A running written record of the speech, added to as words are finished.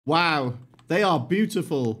Wow, they are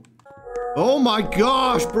beautiful. Oh my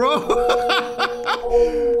gosh, bro.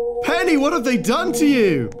 Penny, what have they done to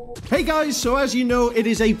you? Hey guys, so as you know, it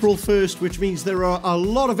is April 1st, which means there are a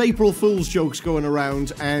lot of April Fool's jokes going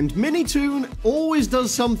around, and Minitoon always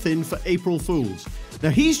does something for April Fools. Now,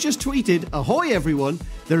 he's just tweeted, "Ahoy everyone,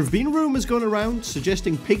 there have been rumors going around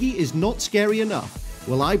suggesting Piggy is not scary enough.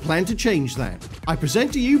 Well, I plan to change that. I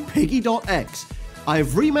present to you piggy.exe. I have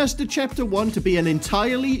remastered Chapter 1 to be an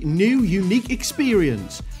entirely new, unique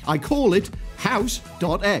experience. I call it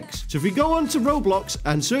HOUSE.EXE. So if we go onto Roblox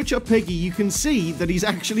and search up Piggy, you can see that he's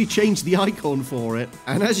actually changed the icon for it.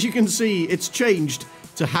 And as you can see, it's changed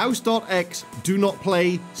to HOUSE.EXE, do not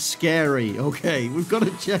play scary. Okay, we've got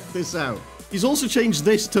to check this out. He's also changed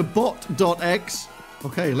this to bot.exe.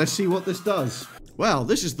 Okay, let's see what this does. Well,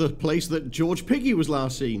 this is the place that George Piggy was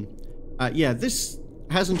last seen. Yeah, this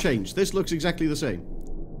hasn't changed. This looks exactly the same.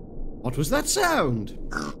 What was that sound?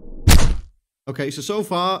 Okay, so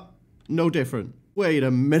far, no different. Wait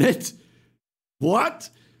a minute. What?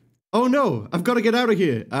 Oh no, I've got to get out of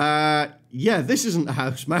here. Yeah, this isn't a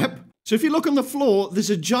house map. So if you look on the floor, there's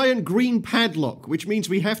a giant green padlock, which means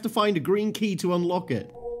we have to find a green key to unlock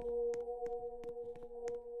it.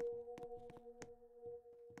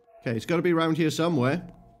 Okay, it's got to be around here somewhere.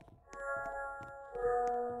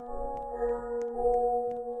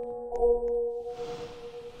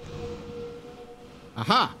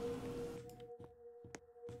 Aha!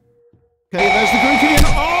 Okay, there's the green key and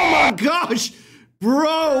oh my gosh!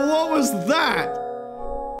 Bro, what was that?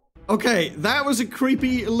 Okay, that was a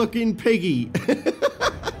creepy looking piggy.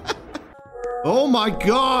 Oh my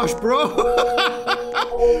gosh, bro!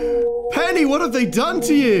 Penny, what have they done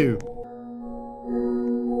to you?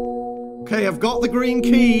 Okay, I've got the green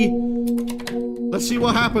key. Let's see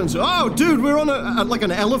what happens. Oh, dude, we're on like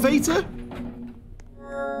an elevator?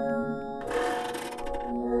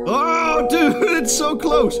 Oh, dude, it's so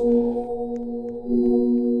close.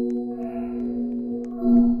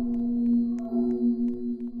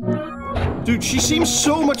 Dude, she seems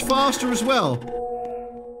so much faster as well.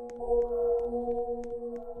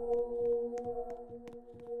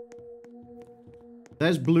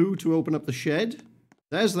 There's blue to open up the shed.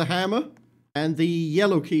 There's the hammer. And the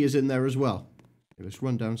yellow key is in there as well. Okay, let's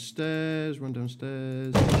run downstairs,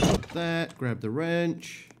 Grab that, grab the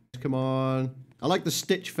wrench. Come on. I like the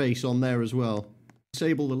Stitch face on there as well.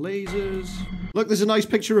 Disable the lasers. Look, there's a nice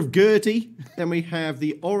picture of Gurty. Then we have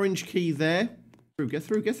the orange key there. Get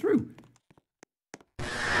through.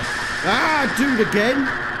 Ah, dude, again.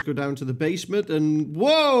 Let's go down to the basement and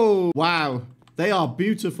whoa! Wow, they are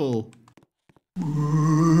beautiful.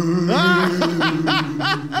 Ah!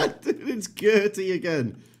 Dude, it's Gurty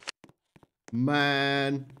again.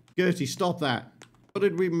 Man. Gurty, stop that. What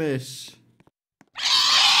did we miss?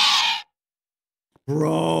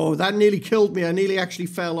 Bro, that nearly killed me. I nearly actually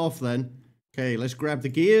fell off then. Okay, let's grab the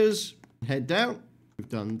gears. Head down. We've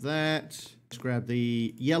done that. Let's grab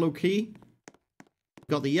the yellow key.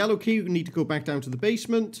 Got the yellow key. We need to go back down to the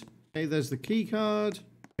basement. Okay, there's the key card.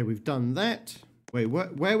 Okay, we've done that. Wait,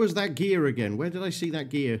 where was that gear again? Where did I see that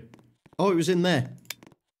gear? Oh, it was in there.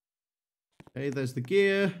 Okay, there's the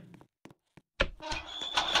gear.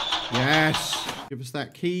 Yes. Give us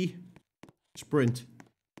that key. Sprint.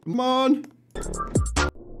 Come on.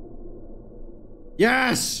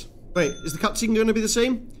 Yes! Wait, is the cutscene going to be the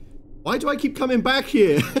same? Why do I keep coming back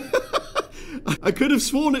here? I could have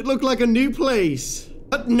sworn it looked like a new place.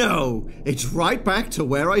 But no, it's right back to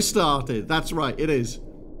where I started. That's right, it is.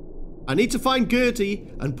 I need to find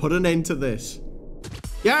Gurty and put an end to this.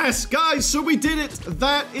 Yes, guys, so we did it.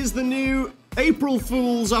 That is the new April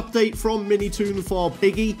Fool's update from Minitoon for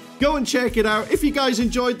Piggy. Go and check it out. If you guys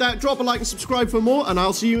enjoyed that, drop a like and subscribe for more, and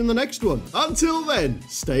I'll see you in the next one. Until then,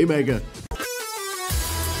 stay mega.